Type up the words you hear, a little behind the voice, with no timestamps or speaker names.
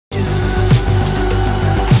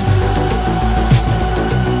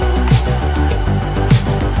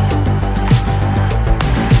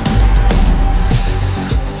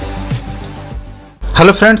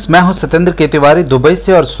Hello friends, मैं हूं सत्येंद्र के तिवारी दुबई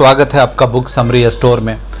से और स्वागत है आपका बुक समरी स्टोर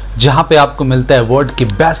में, जहां पे आपको मिलता है वर्ल्ड की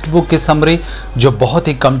बेस्ट बुक की समरी जो बहुत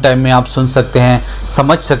ही कम टाइम में आप सुन सकते हैं,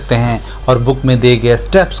 समझ सकते हैं और बुक में दिए गए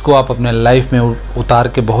स्टेप्स को आप अपने लाइफ में उतार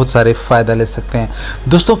के बहुत सारे फ़ायदा ले सकते हैं।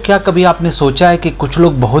 दोस्तों, क्या कभी आपने सोचा है कि कुछ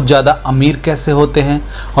लोग बहुत ज़्यादा अमीर कैसे होते हैं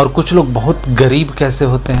और कुछ लोग बहुत गरीब कैसे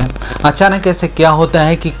होते हैं? अचानक ऐसे क्या होता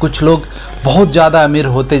है कि कुछ लोग बहुत ज़्यादा अमीर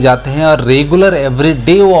होते जाते हैं और रेगुलर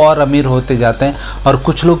एवरीडे वो और अमीर होते जाते हैं और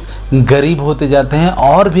कुछ लोग गरीब होते जाते हैं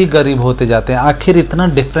और भी गरीब होते जाते हैं। आखिर इतना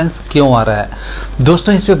डिफरेंस क्यों आ रहा है?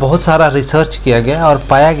 दोस्तों, इस पे बहुत सारा रिसर्च किया गया और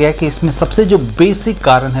पाया गया कि इसमें सबसे जो बेसिक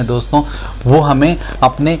कारण है दोस्तों, वो हमें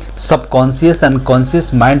अपने सबकॉन्शियस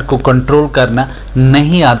अनकॉन्शियस माइंड को कंट्रोल करना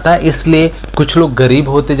नहीं आता, इसलिए कुछ लोग गरीब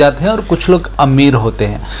होते जाते हैं और कुछ लोग अमीर होते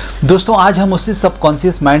हैं। दोस्तों, आज हम उसी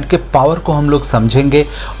सबकॉन्शियस माइंड के पावर को हम लोग समझेंगे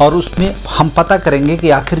और उसमें हम पता करेंगे कि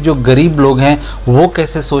आखिर जो गरीब लोग हैं वो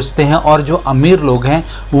कैसे सोचते हैं और जो अमीर लोग हैं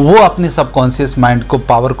वो अपने सबकॉन्शियस माइंड को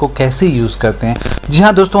पावर को कैसे यूज करते हैं। जी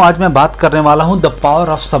हाँ दोस्तों, आज मैं बात करने वाला हूँ the power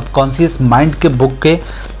of subconscious mind के बुक के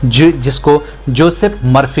जिसको जोसेफ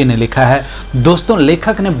मर्फी ने लिखा है। दोस्तों,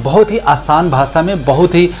 लेखक ने बहुत ही आसान भाषा में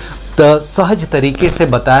बहुत ही सहज तरीके से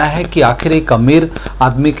बताया है कि आखिर एक अमीर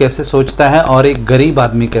आदमी कैसे सोचता है और एक गरीब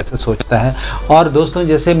आदमी कैसे सोचता है। और दोस्तों,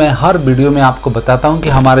 जैसे मैं हर वीडियो में आपको बताता हूं कि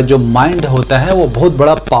हमारा जो माइंड होता है वो बहुत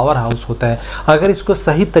बड़ा पावर हाउस होता है। अगर इसको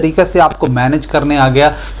सही तरीके से आपको मैनेज करने आ गया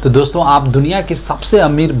तो दोस्तों आप दुनिया के सबसे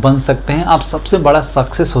अमीर बन सकते हैं, आप सबसे बड़ा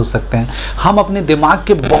सक्सेस हो सकते हैं। हम अपने दिमाग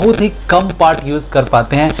के बहुत ही कम पार्ट यूज कर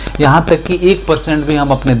पाते हैं, यहाँ तक कि 1% भी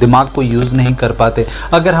हम अपने दिमाग को यूज नहीं कर पाते।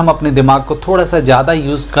 अगर हम अपने दिमाग को थोड़ा सा ज़्यादा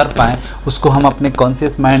यूज कर पाए, उसको हम अपने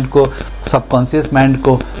कॉन्शियस माइंड को सबकॉन्शियस माइंड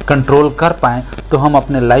को कंट्रोल कर पाएं, तो हम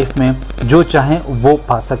अपने लाइफ में जो चाहें वो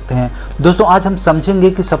पा सकते हैं। दोस्तों, आज हम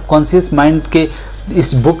समझेंगे कि सबकॉन्शियस माइंड के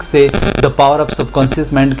इस बुक से, the power of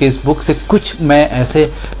subconscious mind के इस बुक से कुछ मैं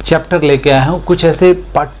ऐसे चैप्टर लेके आया हूँ, कुछ ऐसे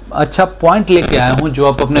अच्छा पॉइंट लेके आया हूँ जो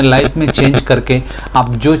आप अपने लाइफ में चेंज करके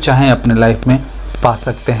आप जो चाहें अपने लाइफ में पा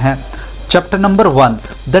सकते हैं। Chapter number 1,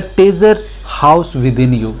 the treasure house with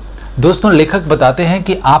in you. दोस्तों, लेखक बताते हैं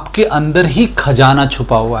कि आपके अंदर ही खजाना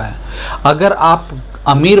छुपा हुआ है। अगर आप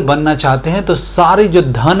अमीर बनना चाहते हैं तो सारी जो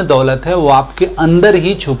धन दौलत है वो आपके अंदर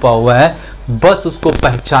ही छुपा हुआ है, बस उसको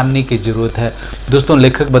पहचानने की जरूरत है। दोस्तों,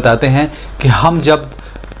 लेखक बताते हैं कि हम जब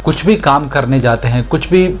कुछ भी काम करने जाते हैं, कुछ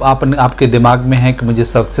भी आपके दिमाग में है कि मुझे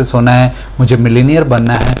सक्सेस होना है, मुझे मिलीनियर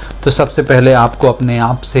बनना है, तो सबसे पहले आपको अपने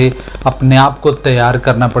आप को तैयार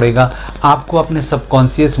करना पड़ेगा। आपको अपने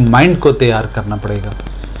सबकॉन्शियस माइंड को तैयार करना पड़ेगा।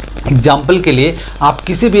 एग्जाम्पल के लिए आप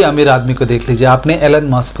किसी भी अमीर आदमी को देख लीजिए, आपने एलन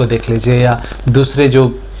मस्क को देख लीजिए या दूसरे जो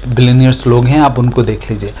बिलियनियर्स लोग हैं आप उनको देख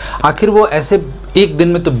लीजिए। आखिर वो ऐसे एक दिन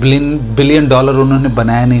में तो बिलियन डॉलर उन्होंने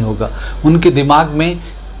बनाया नहीं होगा। उनके दिमाग में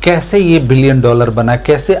कैसे ये बिलियन डॉलर बना,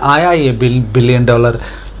 कैसे आया ये बिलियन डॉलर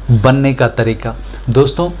बनने का तरीका,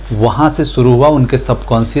 दोस्तों वहाँ से शुरू हुआ, उनके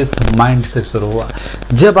सबकॉन्शियस माइंड से शुरू हुआ।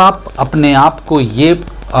 जब आप अपने आप को ये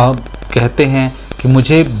कहते हैं कि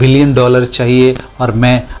मुझे बिलियन डॉलर चाहिए और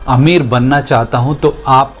मैं अमीर बनना चाहता हूं, तो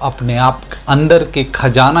आप अपने आप अंदर के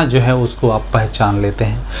खजाना जो है उसको आप पहचान लेते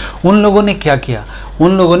हैं। उन लोगों ने क्या किया?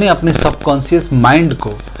 उन लोगों ने अपने सबकॉन्शियस माइंड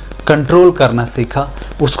को कंट्रोल करना सीखा।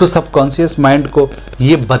 उसको सबकॉन्शियस माइंड को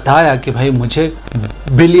ये बताया कि भाई मुझे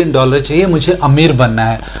बिलियन डॉलर चाहिए, मुझे अमीर बनना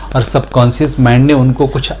है, और सबकॉन्शियस माइंड ने उनको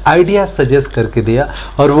कुछ आइडिया सजेस्ट करके दिया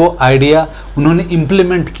और वो आइडिया उन्होंने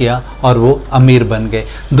इम्प्लीमेंट किया और वो अमीर बन गए।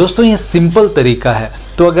 दोस्तों, ये सिंपल तरीका है,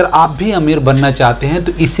 तो अगर आप भी अमीर बनना चाहते हैं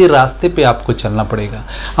तो इसी रास्ते पे आपको चलना पड़ेगा।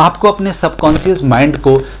 आपको अपने सबकॉन्शियस माइंड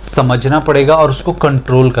को समझना पड़ेगा और उसको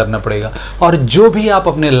कंट्रोल करना पड़ेगा। और जो भी आप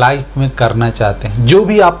अपने लाइफ में करना चाहते हैं, जो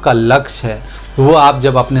भी आपका लक्ष्य है, वो आप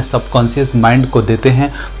जब अपने सबकॉन्शियस माइंड को देते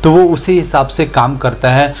हैं तो वो उसी हिसाब से काम करता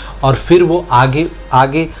है और फिर वो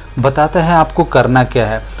आगे बताता है आपको करना क्या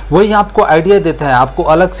है। वही आपको आइडिया देता है, आपको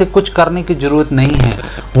अलग से कुछ करने की ज़रूरत नहीं है।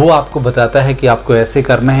 वो आपको बताता है कि आपको ऐसे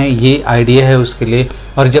करना है, ये आइडिया है उसके लिए,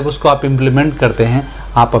 और जब उसको आप इम्प्लीमेंट करते हैं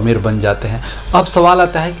आप अमीर बन जाते हैं। अब सवाल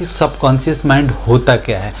आता है कि सबकॉन्शियस माइंड होता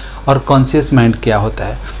क्या है और कॉन्शियस माइंड क्या होता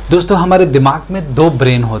है? दोस्तों, हमारे दिमाग में 2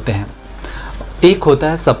 ब्रेन होते हैं, एक होता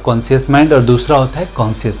है सबकॉन्शियस माइंड और दूसरा होता है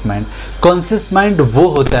कॉन्शियस माइंड। कॉन्शियस माइंड वो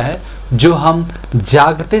होता है जो हम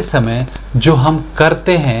जागते समय जो हम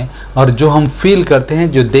करते हैं और जो हम फील करते हैं,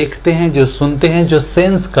 जो देखते हैं, जो सुनते हैं, जो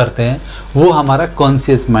सेंस करते हैं, वो हमारा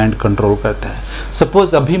कॉन्शियस माइंड कंट्रोल करता है।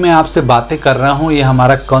 सपोज अभी मैं आपसे बातें कर रहा हूँ, ये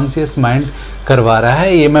हमारा कॉन्शियस माइंड करवा रहा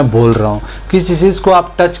है, ये मैं बोल रहा हूँ। किसी चीज़ को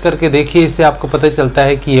आप टच करके देखिए, इससे आपको पता चलता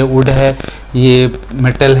है कि ये वुड है, ये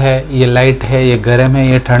मेटल है, ये लाइट है, ये गर्म है,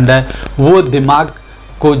 ये ठंडा है। वो दिमाग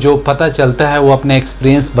को जो पता चलता है, वो अपने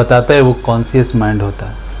एक्सपीरियंस बताता है, वो कॉन्शियस माइंड होता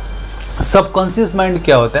है। सबकॉन्शियस माइंड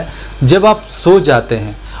क्या होता है? जब आप सो जाते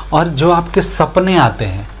हैं और जो आपके सपने आते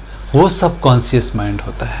हैं वो सबकॉन्शियस माइंड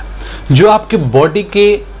होता है। जो आपके बॉडी के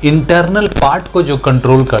इंटरनल पार्ट को जो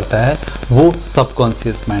कंट्रोल करता है वो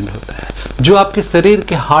सबकॉन्शियस माइंड होता है। जो आपके शरीर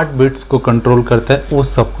के हार्ट बीट्स को कंट्रोल करता है वो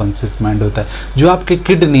सबकॉन्शियस माइंड होता है। जो आपके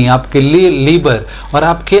किडनी, आपके लीवर और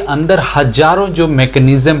आपके अंदर हजारों जो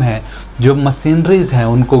मैकेनिज्म है, जो मशीनरीज हैं,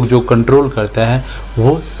 उनको जो कंट्रोल करता है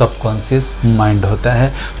वो सबकॉन्शियस माइंड होता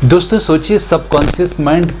है। दोस्तों सोचिए सबकॉन्शियस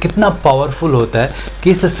माइंड कितना पावरफुल होता है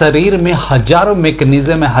कि इस शरीर में हजारों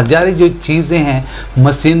मैकेनिज्म है, हजारों जो चीज़ें हैं,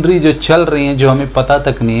 मशीनरी जो चल रही हैं, जो हमें पता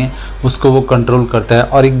तक नहीं है, उसको वो कंट्रोल करता है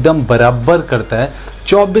और एकदम बराबर करता है,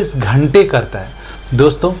 24 घंटे करता है।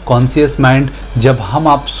 दोस्तों कॉन्शियस माइंड, जब हम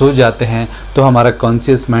आप सो जाते हैं तो हमारा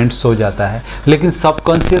कॉन्शियस माइंड सो जाता है, लेकिन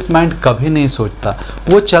सबकॉन्शियस माइंड कभी नहीं सोचता,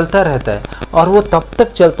 वो चलता रहता है। और वो तब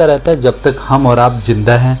तक चलता रहता है जब तक हम और आप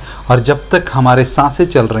जिंदा हैं, और जब तक हमारे सांसें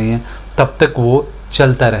चल रही हैं तब तक वो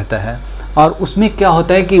चलता रहता है। और उसमें क्या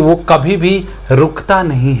होता है कि वो कभी भी रुकता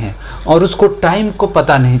नहीं है और उसको टाइम को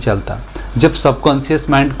पता नहीं चलता। जब सबकॉन्शियस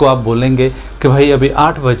माइंड को आप बोलेंगे कि भाई अभी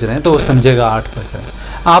 8 बज रहे हैं तो वो समझेगा 8 बज रहे हैं।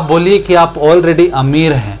 आप बोलिए कि आप ऑलरेडी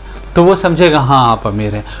अमीर हैं तो वो समझेगा हाँ आप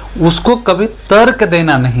अमीर हैं। उसको कभी तर्क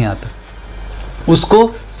देना नहीं आता। उसको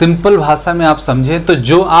सिंपल भाषा में आप समझे तो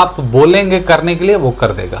जो आप बोलेंगे करने के लिए वो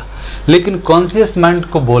कर देगा। लेकिन कॉन्शियस माइंड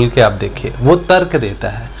को बोल के आप देखिए, वो तर्क देता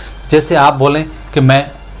है। जैसे आप बोलें कि मैं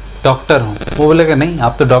डॉक्टर हूँ, वो बोलेगा नहीं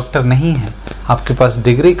आप तो डॉक्टर नहीं हैं, आपके पास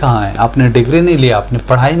डिग्री कहाँ है, आपने डिग्री नहीं लिया, आपने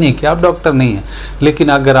पढ़ाई नहीं की, आप डॉक्टर नहीं हैं। लेकिन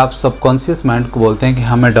अगर आप सबकॉन्शियस माइंड को बोलते हैं कि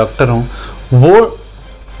हाँ मैं डॉक्टर हूँ, वो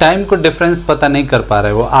टाइम को डिफरेंस पता नहीं कर पा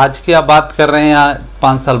रहे। वो आज की आप बात कर रहे हैं या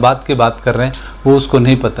 5 साल बाद की बात कर रहे हैं, वो उसको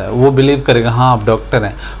नहीं पता है। वो बिलीव करेगा हाँ आप डॉक्टर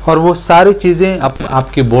हैं, और वो सारी चीज़ें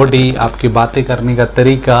आपकी बॉडी, आपकी बातें करने का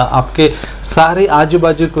तरीका, आपके सारे आजू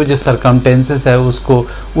बाजू के जो सरकमटेंसेस है उसको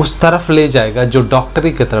उस तरफ ले जाएगा जो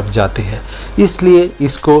डॉक्टरी की तरफ जाती है। इसलिए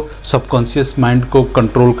इसको सबकॉन्शियस माइंड को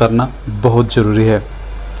कंट्रोल करना बहुत ज़रूरी है।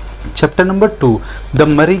 Chapter number 2, the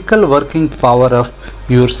miracle working power of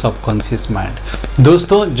your subconscious mind.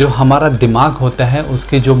 दोस्तों जो हमारा दिमाग होता है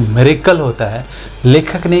उसके जो मिरेकल होता है,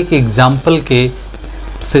 लेखक ने एक एग्जाम्पल के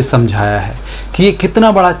से समझाया है कि ये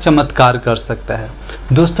कितना बड़ा चमत्कार कर सकता है।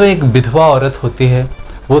 दोस्तों एक विधवा औरत होती है,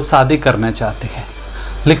 वो शादी करना चाहती है,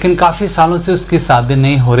 लेकिन काफ़ी सालों से उसकी शादी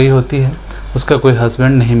नहीं हो रही होती है, उसका कोई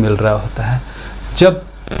हस्बैंड नहीं मिल रहा होता है। जब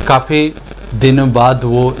काफ़ी दिनों बाद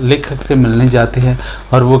वो लेखक से मिलने जाती है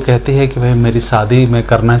और वो कहती है कि भाई मेरी शादी मैं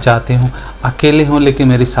करना चाहती हूँ, अकेले हूँ लेकिन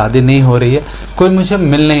मेरी शादी नहीं हो रही है, कोई मुझे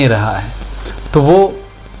मिल नहीं रहा है। तो वो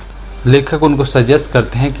लेखक उनको सजेस्ट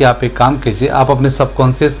करते हैं कि आप एक काम कीजिए, आप अपने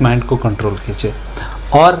सबकॉन्शियस माइंड को कंट्रोल कीजिए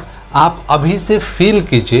और आप अभी से फील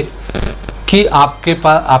कीजिए कि आपके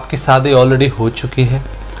पास आपकी शादी ऑलरेडी हो चुकी है,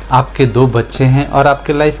 आपके 2 बच्चे हैं और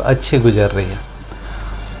आपकी लाइफ अच्छी गुजर रही है।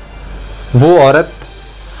 वो औरत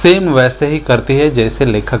सेम वैसे ही करती है जैसे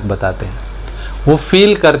लेखक बताते हैं। वो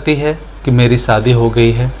फील करती है कि मेरी शादी हो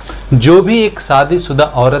गई है। जो भी एक शादीशुदा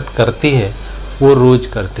औरत करती है वो रोज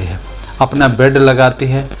करती है। अपना बेड लगाती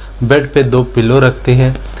है, बेड पे 2 पिलो रखती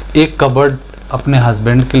है, एक कबर्ड अपने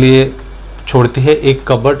हस्बैंड के लिए छोड़ती है, एक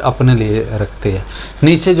कबर्ड अपने लिए रखती है।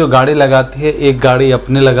 नीचे जो गाड़ी लगाती है, एक गाड़ी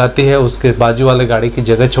अपने लगाती है, उसके बाजू वाले गाड़ी की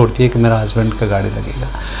जगह छोड़ती है कि मेरा हस्बैंड का गाड़ी लगेगा।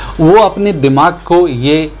 वो अपने दिमाग को,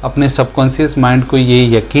 ये अपने सबकॉन्शियस माइंड को ये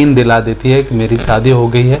यकीन दिला देती है कि मेरी शादी हो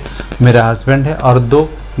गई है, मेरा हस्बैंड है और 2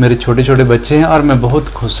 मेरे छोटे छोटे बच्चे हैं और मैं बहुत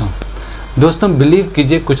खुश हूँ। दोस्तों बिलीव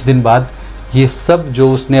कीजिए कुछ दिन बाद ये सब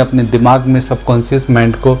जो उसने अपने दिमाग में सबकॉन्शियस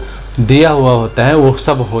माइंड को दिया हुआ होता है वो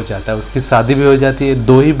सब हो जाता है। उसकी शादी भी हो जाती है,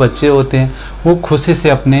 2 ही बच्चे होते हैं, वो खुशी से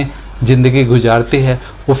अपने ज़िंदगी गुजारती है।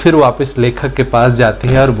 वो फिर वापस लेखक के पास जाती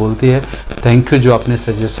है और बोलती है थैंक यू, जो आपने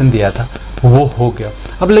सजेशन दिया था वो हो गया।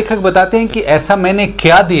 अब लेखक बताते हैं कि ऐसा मैंने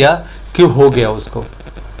क्या दिया कि हो गया उसको।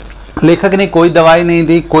 लेखक ने कोई दवाई नहीं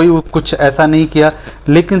दी, कोई कुछ ऐसा नहीं किया,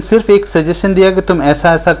 लेकिन सिर्फ एक सजेशन दिया कि तुम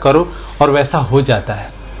ऐसा ऐसा करो और वैसा हो जाता है।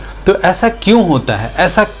 तो ऐसा क्यों होता है?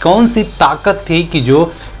 ऐसा कौन सी ताकत थी कि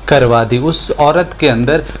जो करवा दी? उस औरत के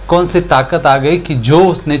अंदर कौन सी ताकत आ गई कि जो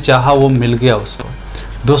उसने चाहा वो मिल गया उसको?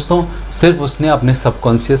 दोस्तों सिर्फ उसने अपने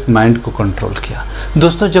सबकॉन्शियस माइंड को कंट्रोल किया।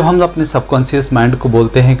 दोस्तों जब हम अपने सबकॉन्शियस माइंड को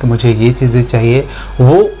बोलते हैं कि मुझे ये चीज़ें चाहिए,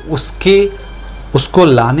 वो उसको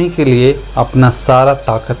लाने के लिए अपना सारा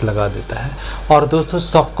ताकत लगा देता है। और दोस्तों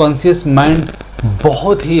सबकॉन्शियस माइंड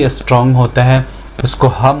बहुत ही स्ट्रांग होता है, उसको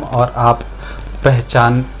हम और आप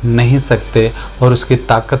पहचान नहीं सकते और उसकी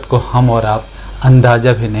ताकत को हम और आप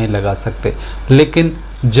अंदाज़ा भी नहीं लगा सकते। लेकिन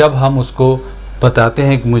जब हम उसको बताते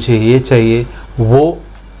हैं कि मुझे ये चाहिए, वो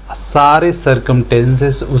सारे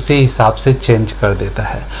सर्कमटेंसेस उसी हिसाब से चेंज कर देता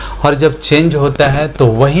है। और जब चेंज होता है तो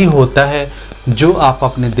वही होता है जो आप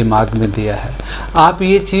अपने दिमाग में दिया है। आप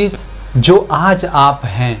ये चीज़ जो आज आप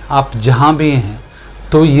हैं, आप जहाँ भी हैं,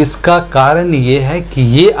 तो इसका कारण ये है कि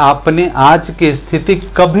ये आपने आज की स्थिति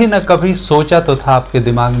कभी ना कभी सोचा तो था, आपके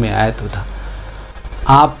दिमाग में आया तो था।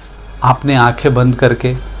 आप अपने आंखें बंद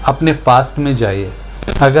करके अपने पास्ट में जाइए।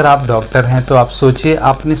 अगर आप डॉक्टर हैं तो आप सोचिए,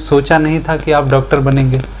 आपने सोचा नहीं था कि आप डॉक्टर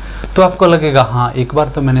बनेंगे, तो आपको लगेगा हाँ एक बार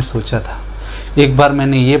तो मैंने सोचा था, एक बार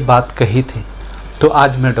मैंने ये बात कही थी, तो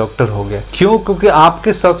आज मैं डॉक्टर हो गया। क्यों? क्योंकि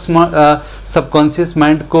आपके सबकॉन्शियस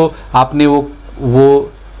माइंड को आपने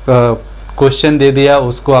वो क्वेश्चन दे दिया,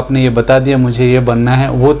 उसको आपने ये बता दिया मुझे ये बनना है,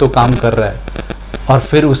 वो तो काम कर रहा है और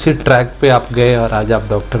फिर उसी ट्रैक पे आप गए और आज आप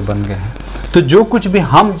डॉक्टर बन गए हैं। तो जो कुछ भी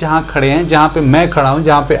हम जहाँ खड़े हैं, जहाँ पे मैं खड़ा हूँ,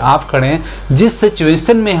 जहाँ पे आप खड़े हैं, जिस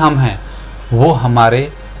सिचुएशन में हम हैं, वो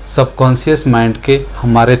हमारे सबकॉन्शियस माइंड के,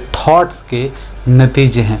 हमारे थॉट्स के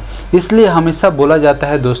नतीजे हैं। इसलिए हमेशा बोला जाता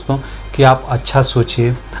है दोस्तों कि आप अच्छा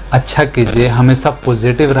सोचिए, अच्छा कीजिए, हमेशा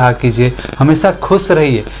पॉजिटिव रहा कीजिए, हमेशा खुश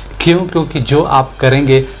रहिए। क्यों? क्योंकि जो आप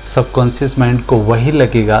करेंगे सबकॉन्शियस माइंड को वही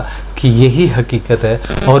लगेगा कि यही हकीकत है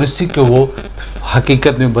और इसी को वो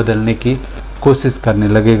हकीकत में बदलने की कोशिश करने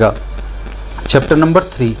लगेगा। Chapter number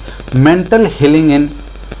 3, mental healing in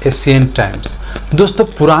ancient times. दोस्तों,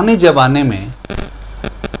 पुराने ज़माने में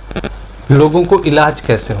लोगों को इलाज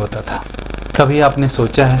कैसे होता था, कभी आपने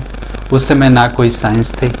सोचा है? उस समय ना कोई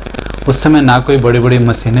साइंस थी, उस समय ना कोई बड़ी बड़ी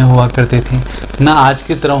मशीनें हुआ करती थी, ना आज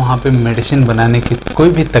की तरह वहाँ पे मेडिसिन बनाने की कोई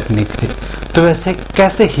भी तकनीक थी। तो वैसे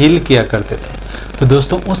कैसे हील किया करते थे? तो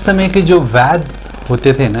दोस्तों, उस समय के जो वैद्य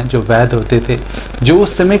होते थे ना, जो वैद्य होते थे, जो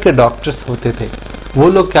उस समय के डॉक्टर्स होते थे, वो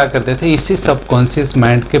लोग क्या करते थे? इसी सबकॉन्शियस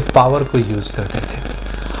माइंड के पावर को यूज़ करते थे।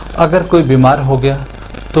 अगर कोई बीमार हो गया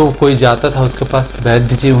तो कोई जाता था उसके पास,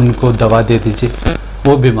 वैद्य जी उनको दवा दे दीजिए,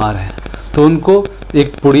 वो बीमार है, तो उनको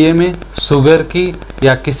एक पुड़िये में शुगर की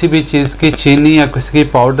या किसी भी चीज़ की, चीनी या किसी की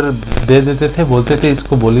पाउडर दे देते थे, बोलते थे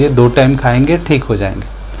इसको बोलिए 2 टाइम खाएंगे ठीक हो जाएंगे।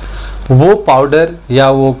 वो पाउडर या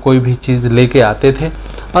वो कोई भी चीज़ लेके आते थे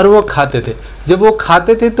और वो खाते थे। जब वो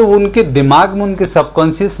खाते थे तो उनके दिमाग में, उनके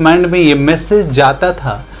सबकॉन्शियस माइंड में ये मैसेज जाता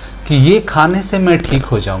था कि ये खाने से मैं ठीक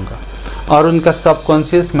हो जाऊंगा, और उनका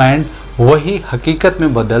सबकॉन्शियस माइंड वही हकीकत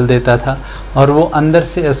में बदल देता था और वो अंदर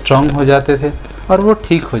से स्ट्रांग हो जाते थे और वो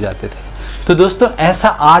ठीक हो जाते थे। तो दोस्तों, ऐसा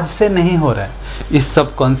आज से नहीं हो रहा है। इस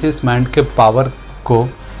सबकॉन्शियस माइंड के पावर को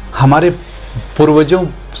हमारे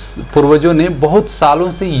पूर्वजों ने बहुत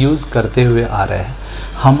सालों से यूज़ करते हुए आ रहे हैं।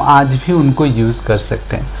 हम आज भी उनको यूज़ कर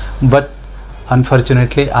सकते हैं, बट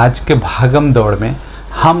अनफॉर्चुनेटली आज के भागम दौड़ में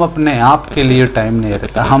हम अपने आप के लिए टाइम नहीं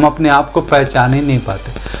रहता, हम अपने आप को पहचान ही नहीं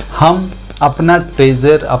पाते। हम अपना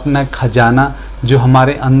ट्रेजर, अपना खजाना जो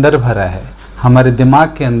हमारे अंदर भरा है, हमारे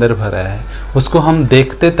दिमाग के अंदर भरा है, उसको हम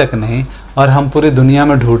देखते तक नहीं और हम पूरी दुनिया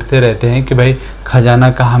में ढूंढते रहते हैं कि भाई खजाना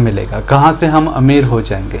कहाँ मिलेगा, कहाँ से हम अमीर हो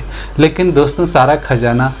जाएंगे। लेकिन दोस्तों, सारा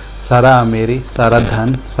खजाना, सारा अमीरी, सारा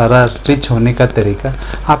धन, सारा रिच होने का तरीका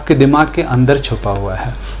आपके दिमाग के अंदर छुपा हुआ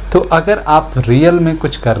है। तो अगर आप रियल में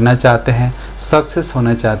कुछ करना चाहते हैं, सक्सेस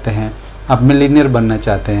होना चाहते हैं, आप मिलीनियर बनना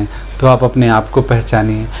चाहते हैं, तो आप अपने आप को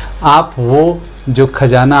पहचानिए। आप वो जो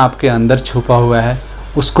खजाना आपके अंदर छुपा हुआ है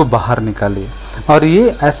उसको बाहर निकालिए। और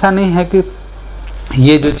ये ऐसा नहीं है कि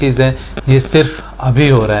ये जो चीज़ है ये सिर्फ अभी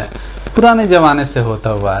हो रहा है, पुराने ज़माने से होता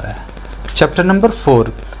हुआ आ रहा है। Chapter number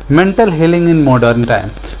 4, mental healing in modern time.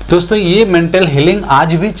 दोस्तों, ये मेंटल हीलिंग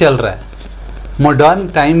आज भी चल रहा है मॉडर्न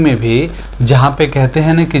टाइम में भी, जहाँ पे कहते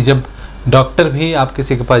हैं ना कि जब डॉक्टर भी आप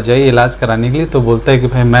किसी के पास जाइए इलाज कराने के लिए तो बोलता है कि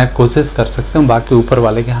भाई मैं कोशिश कर सकता हूँ, बाकी ऊपर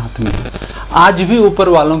वाले के हाथ में है। आज भी ऊपर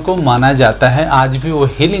वालों को माना जाता है, आज भी वो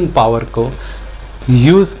हीलिंग पावर को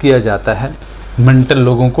यूज़ किया जाता है मेंटल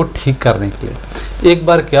लोगों को ठीक करने के लिए। एक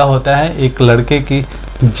बार क्या होता है, एक लड़के की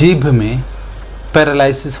जीभ में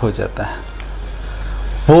पैरालिसिस हो जाता है।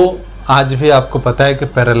 वो आज भी आपको पता है कि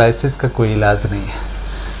पैरालिसिस का कोई इलाज नहीं है।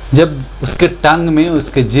 जब उसके टंग में,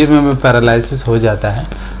 उसके जीभ में पैरालिसिस हो जाता है,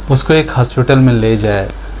 उसको एक हॉस्पिटल में ले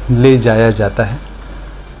जाया जाता है।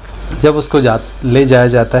 जब उसको ले जाया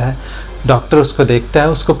जाता है, डॉक्टर उसको देखता है,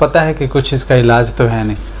 उसको पता है कि कुछ इसका इलाज तो है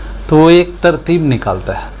नहीं, तो वो एक तरतीब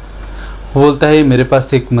निकालता है। वो बोलता है मेरे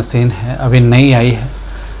पास एक मशीन है, अभी नई आई है,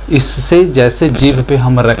 इससे जैसे जीभ पे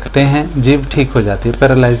हम रखते हैं जीभ ठीक हो जाती है,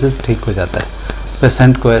 पैरालिसिस ठीक हो जाता है।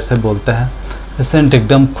 पेशेंट को ऐसे बोलता है, पेशेंट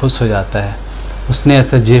एकदम खुश हो जाता है। उसने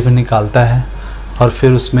ऐसे जीभ निकालता है और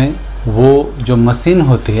फिर उसमें वो जो मशीन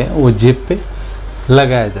होती है वो जीभ पे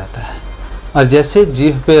लगाया जाता है, और जैसे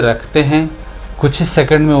जीभ पे रखते हैं कुछ ही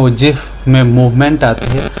सेकंड में वो जीभ में मूवमेंट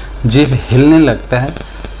आती है, जीभ हिलने लगता है,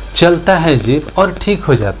 चलता है जीभ और ठीक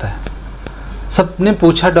हो जाता है। सबने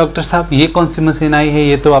पूछा डॉक्टर साहब ये कौन सी मशीन आई है,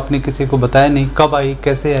 ये तो आपने किसी को बताया नहीं, कब आई,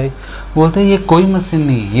 कैसे आई? बोलते हैं ये कोई मशीन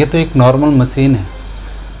नहीं है, ये तो एक नॉर्मल मशीन है।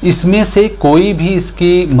 इसमें से कोई भी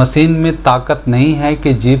इसकी मशीन में ताकत नहीं है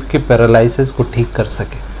कि जीभ के पैरालिसिस को ठीक कर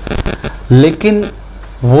सके। लेकिन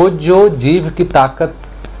वो जो जीभ की ताकत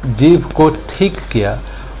जीभ को ठीक किया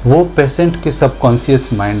वो पेशेंट के सबकॉन्शियस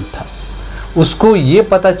माइंड था। उसको ये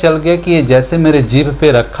पता चल गया कि ये जैसे मेरे जीभ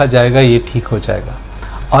पे रखा जाएगा ये ठीक हो जाएगा।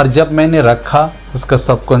 और जब मैंने रखा, उसका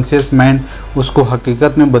सबकॉन्शियस माइंड उसको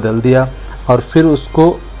हकीकत में बदल दिया और फिर उसको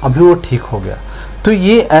अभी वो ठीक हो गया। तो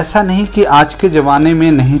ये ऐसा नहीं कि आज के ज़माने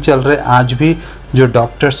में नहीं चल रहे, आज भी जो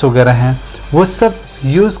डॉक्टर्स वगैरह हैं वो सब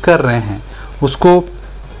यूज़ कर रहे हैं। उसको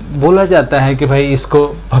बोला जाता है कि भाई इसको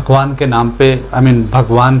भगवान के नाम पे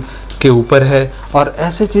भगवान के ऊपर है, और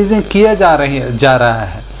ऐसे चीज़ें किया जा रहा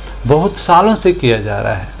है, बहुत सालों से किया जा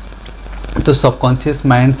रहा है। तो सबकॉन्शियस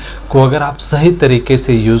माइंड को अगर आप सही तरीके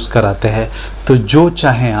से यूज़ कराते हैं तो जो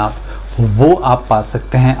चाहें आप वो आप पा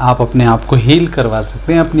सकते हैं। आप अपने आप को हील करवा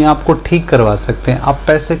सकते हैं, अपने आप को ठीक करवा सकते हैं, आप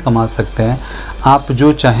पैसे कमा सकते हैं, आप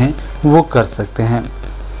जो चाहें वो कर सकते हैं।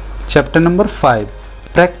 Chapter number 5,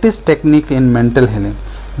 practice technique in mental healing.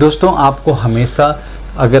 दोस्तों, आपको हमेशा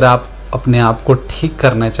अगर आप अपने आप को ठीक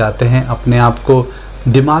करना चाहते हैं, अपने आप को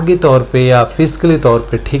दिमागी तौर पे या फिजिकली तौर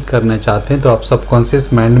पे ठीक करना चाहते हैं, तो आप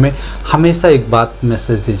सबकॉन्शियस माइंड में हमेशा एक बात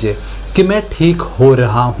मैसेज दीजिए कि मैं ठीक हो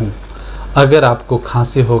रहा हूँ। अगर आपको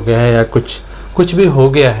खांसी हो गया है या कुछ भी हो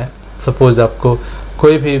गया है, सपोज आपको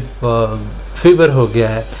कोई भी फीवर हो गया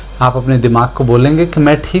है, आप अपने दिमाग को बोलेंगे कि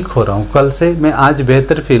मैं ठीक हो रहा हूँ, कल से मैं आज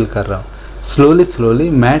बेहतर फील कर रहा हूँ, स्लोली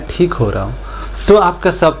मैं ठीक हो रहा हूँ। तो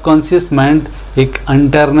आपका सबकॉन्शियस माइंड एक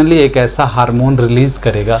इंटरनली एक ऐसा हार्मोन रिलीज़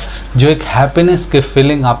करेगा जो एक हैप्पीनेस की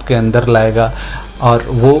फीलिंग आपके अंदर लाएगा, और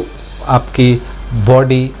वो आपकी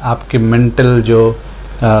बॉडी, आपके मेंटल जो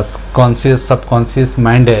सबकॉन्शियस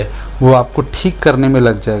माइंड है वो आपको ठीक करने में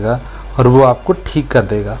लग जाएगा और वो आपको ठीक कर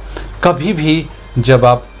देगा। कभी भी जब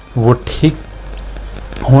आप वो ठीक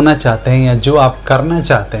होना चाहते हैं या जो आप करना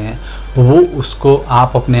चाहते हैं वो उसको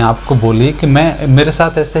आप अपने आप को बोलिए कि मेरे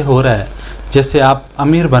साथ ऐसे हो रहा है। जैसे आप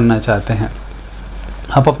अमीर बनना चाहते हैं,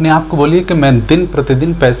 आप अपने आप को बोलिए कि मैं दिन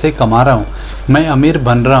प्रतिदिन पैसे कमा रहा हूँ, मैं अमीर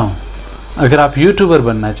बन रहा हूँ। अगर आप यूट्यूबर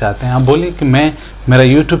बनना चाहते हैं, आप बोलिए कि मेरा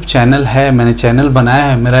यूट्यूब चैनल है, मैंने चैनल बनाया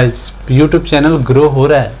है, मेरा यूट्यूब चैनल ग्रो हो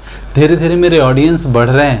रहा है, धीरे धीरे मेरे ऑडियंस बढ़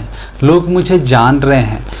रहे हैं, लोग मुझे जान रहे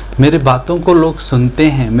हैं, मेरे बातों को लोग सुनते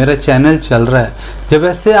हैं, मेरा चैनल चल रहा है। जब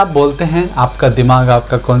ऐसे आप बोलते हैं, आपका दिमाग,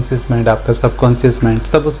 आपका कॉन्शियस माइंड, आपका सबकॉन्शियस माइंड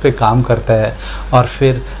सब उस पर काम करता है, और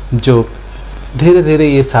फिर जो धीरे धीरे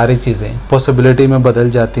ये सारी चीज़ें पॉसिबिलिटी में बदल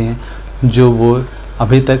जाती हैं, जो वो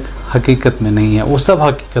अभी तक हकीकत में नहीं है वो सब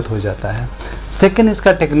हकीकत हो जाता है। सेकंड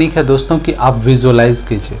इसका टेक्निक है दोस्तों कि आप विजुअलाइज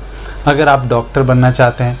कीजिए। अगर आप डॉक्टर बनना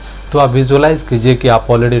चाहते हैं तो आप विजुअलाइज कीजिए कि आप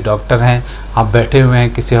ऑलरेडी डॉक्टर हैं, आप बैठे हुए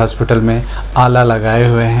हैं किसी हॉस्पिटल में, आला लगाए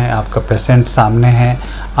हुए हैं, आपका पेशेंट सामने है,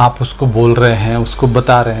 आप उसको बोल रहे हैं, उसको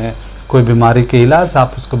बता रहे हैं कोई बीमारी के इलाज,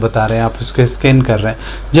 आप उसको बता रहे हैं, आप उसको स्कैन कर रहे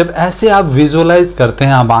हैं। जब ऐसे आप विजुअलाइज करते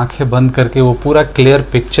हैं, आप आंखें बंद करके वो पूरा क्लियर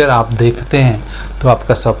पिक्चर आप देखते हैं, तो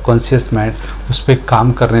आपका सबकॉन्शियस माइंड उस पर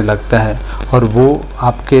काम करने लगता है और वो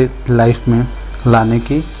आपके लाइफ में लाने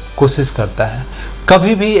की कोशिश करता है।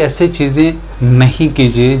 कभी भी ऐसे चीज़ें नहीं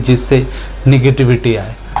कीजिए जिससे निगेटिविटी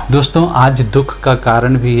आए। दोस्तों, आज दुख का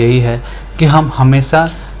कारण भी यही है कि हम हमेशा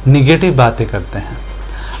निगेटिव बातें करते हैं।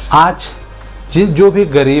 आज जो भी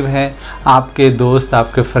गरीब हैं, आपके दोस्त,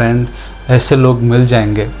 आपके फ्रेंड, ऐसे लोग मिल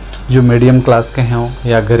जाएंगे जो मीडियम क्लास के हों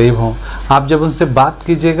या गरीब हों। आप जब उनसे बात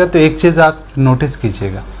कीजिएगा तो एक चीज़ आप नोटिस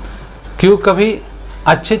कीजिएगा, क्यों कभी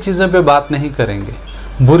अच्छी चीज़ों पे बात नहीं करेंगे,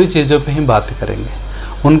 बुरी चीज़ों पे ही बात करेंगे।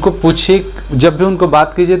 उनको पूछिए, जब भी उनको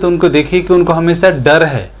बात कीजिए तो उनको देखिए कि उनको हमेशा डर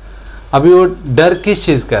है। अभी वो डर किस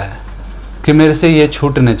चीज़ का है कि मेरे से ये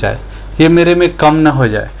छूट न जाए, ये मेरे में कम ना हो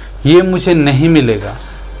जाए, ये मुझे नहीं मिलेगा।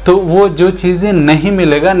 तो वो जो चीज़ें नहीं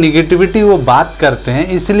मिलेगा, निगेटिविटी वो बात करते हैं,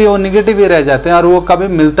 इसलिए वो निगेटिव ही रह जाते हैं और वो कभी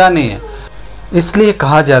मिलता नहीं है। इसलिए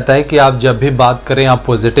कहा जाता है कि आप जब भी बात करें आप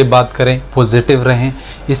पॉजिटिव बात करें, पॉजिटिव रहें।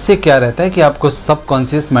 इससे क्या रहता है कि आपको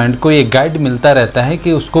सबकॉन्शियस माइंड को ये गाइड मिलता रहता है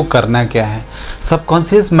कि उसको करना क्या है।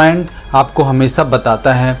 सबकॉन्शियस माइंड आपको हमेशा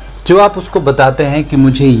बताता है, जो आप उसको बताते हैं कि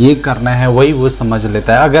मुझे ये करना है, वही वो समझ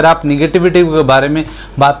लेता है। अगर आप निगेटिविटी के बारे में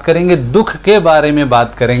बात करेंगे, दुख के बारे में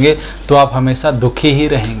बात करेंगे, तो आप हमेशा दुखी ही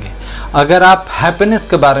रहेंगे। अगर आप हैप्पीनेस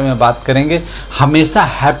के बारे में बात करेंगे, हमेशा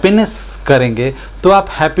हैप्पीनेस करेंगे, तो आप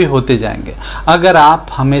हैप्पी होते जाएंगे। अगर आप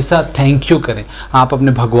हमेशा थैंक यू करें, आप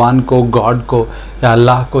अपने भगवान को, गॉड को या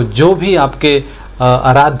अल्लाह को, जो भी आपके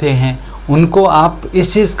आराध्य हैं, उनको आप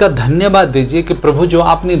इस चीज़ का धन्यवाद दीजिए कि प्रभु जो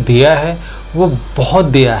आपने दिया है वो बहुत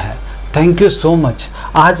दिया है, थैंक यू सो मच।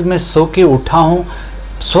 आज मैं सो के उठा हूँ,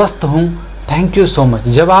 स्वस्थ हूँ, थैंक यू सो मच।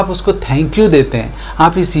 जब आप उसको थैंक यू देते हैं,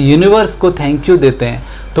 आप इस यूनिवर्स को थैंक यू देते हैं,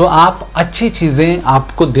 तो आप अच्छी चीज़ें,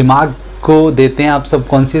 आपको दिमाग को देते हैं, आप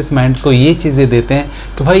सबकॉन्शियस माइंड को ये चीज़ें देते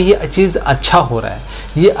हैं कि भाई ये चीज़ अच्छा हो रहा है,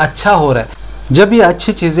 ये अच्छा हो रहा है। जब ये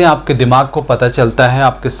अच्छी चीज़ें आपके दिमाग को पता चलता है,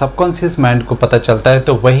 आपके सबकॉन्शियस माइंड को पता चलता है,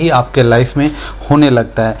 तो वही आपके लाइफ में होने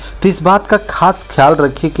लगता है। तो इस बात का खास ख्याल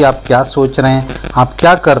रखिए कि आप क्या सोच रहे हैं, आप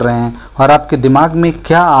क्या कर रहे हैं और आपके दिमाग में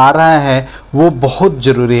क्या आ रहा है, वो बहुत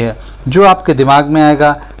ज़रूरी है। जो आपके दिमाग में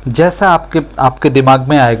आएगा, जैसा आपके दिमाग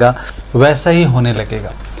में आएगा वैसा ही होने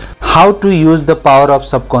लगेगा। How to use the power of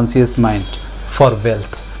subconscious mind for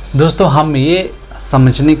wealth. दोस्तों, हम ये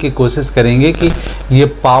समझने की कोशिश करेंगे कि ये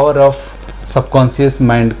पावर ऑफ सबकॉन्शियस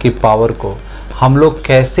माइंड की पावर को हम लोग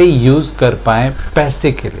कैसे यूज़ कर पाएँ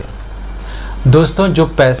पैसे के लिए। दोस्तों, जो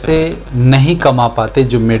पैसे नहीं कमा पाते,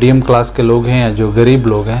 जो मीडियम क्लास के लोग हैं या जो गरीब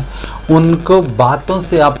लोग हैं, उनको बातों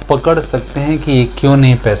से आप पकड़ सकते हैं कि ये क्यों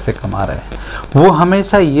नहीं पैसे कमा रहे हैं। वो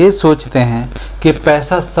हमेशा ये सोचते हैं कि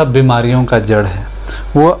पैसा सब बीमारियों का जड़ है।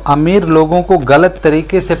 वो अमीर लोगों को गलत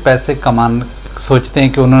तरीके से पैसे कमाना सोचते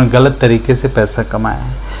हैं कि उन्होंने गलत तरीके से पैसा कमाया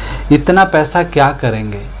है, इतना पैसा क्या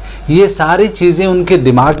करेंगे, ये सारी चीज़ें उनके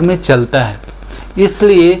दिमाग में चलता है।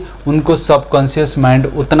 इसलिए उनको सबकॉन्शियस माइंड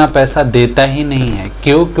उतना पैसा देता ही नहीं है।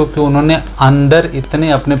 क्यों? क्योंकि उन्होंने अंदर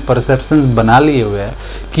इतने अपने परसेप्शंस बना लिए हुए हैं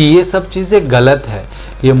कि ये सब चीज़ें गलत है,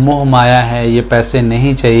 ये मोह माया है, ये पैसे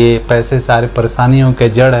नहीं चाहिए, पैसे सारे परेशानियों के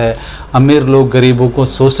जड़ है, अमीर लोग गरीबों को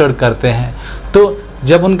शोषण करते हैं। तो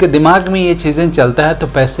जब उनके दिमाग में ये चीज़ें चलता है तो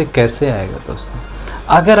पैसे कैसे आएगा दोस्तों।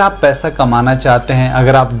 अगर आप पैसा कमाना चाहते हैं,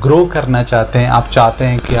 अगर आप ग्रो करना चाहते हैं, आप चाहते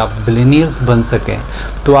हैं कि आप बिलियनियर्स बन सकें,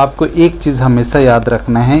 तो आपको एक चीज़ हमेशा याद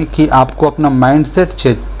रखना है कि आपको अपना माइंडसेट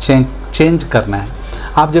चेंज करना है।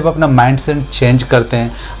 आप जब अपना माइंडसेट चेंज करते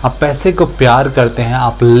हैं, आप पैसे को प्यार करते हैं,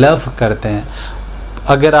 आप लव करते हैं।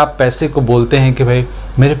 अगर आप पैसे को बोलते हैं कि भाई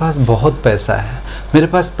मेरे पास बहुत पैसा है, मेरे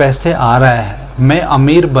पास पैसे आ रहा है, मैं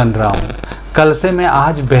अमीर बन रहा हूँ, कल से मैं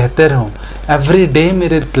आज बेहतर हूँ, एवरी डे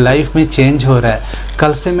मेरे लाइफ में चेंज हो रहा है,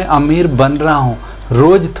 कल से मैं अमीर बन रहा हूँ,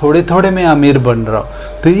 रोज़ थोड़े थोड़े मैं अमीर बन रहा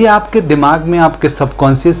हूँ, तो ये आपके दिमाग में, आपके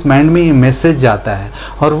सबकॉन्शियस माइंड में ये मैसेज जाता है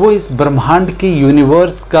और वो इस ब्रह्मांड की,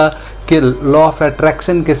 यूनिवर्स का के लॉ ऑफ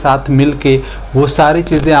अट्रैक्शन के साथ मिलके वो सारी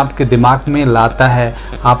चीज़ें आपके दिमाग में लाता है,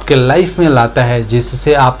 आपके लाइफ में लाता है,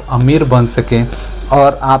 जिससे आप अमीर बन सकें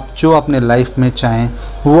और आप जो अपने लाइफ में चाहें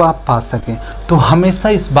वो आप पा सकें। तो हमेशा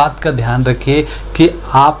इस बात का ध्यान रखिए कि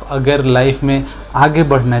आप अगर लाइफ में आगे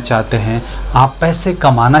बढ़ना चाहते हैं, आप पैसे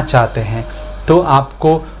कमाना चाहते हैं, तो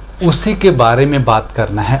आपको उसी के बारे में बात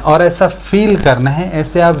करना है और ऐसा फील करना है,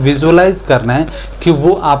 ऐसे आप विजुअलाइज करना है कि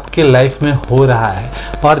वो आपके लाइफ में हो रहा है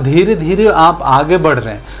और धीरे धीरे आप आगे बढ़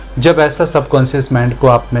रहे हैं। जब ऐसा सबकॉन्शियस माइंड को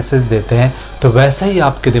आप मैसेज देते हैं तो वैसा ही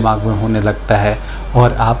आपके दिमाग में होने लगता है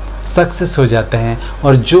और आप सक्सेस हो जाते हैं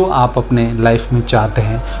और जो आप अपने लाइफ में चाहते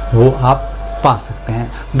हैं वो आप पा सकते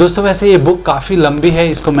हैं। दोस्तों, वैसे ये बुक काफ़ी लंबी है,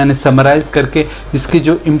 इसको मैंने समराइज़ करके इसकी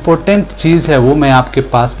जो इम्पोर्टेंट चीज़ है वो मैं आपके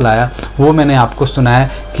पास लाया, वो मैंने आपको सुनाया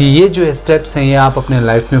कि ये जो स्टेप्स हैं ये आप अपने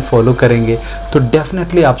लाइफ में फॉलो करेंगे तो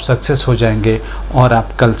डेफिनेटली आप सक्सेस हो जाएंगे और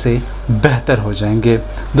आप कल से बेहतर हो जाएंगे।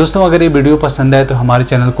 दोस्तों, अगर ये वीडियो पसंद आए तो हमारे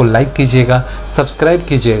चैनल को लाइक कीजिएगा, सब्सक्राइब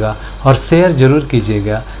कीजिएगा और शेयर ज़रूर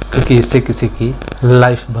कीजिएगा, क्योंकि इससे किसी की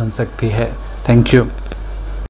लाइफ बन सकती है। Thank you.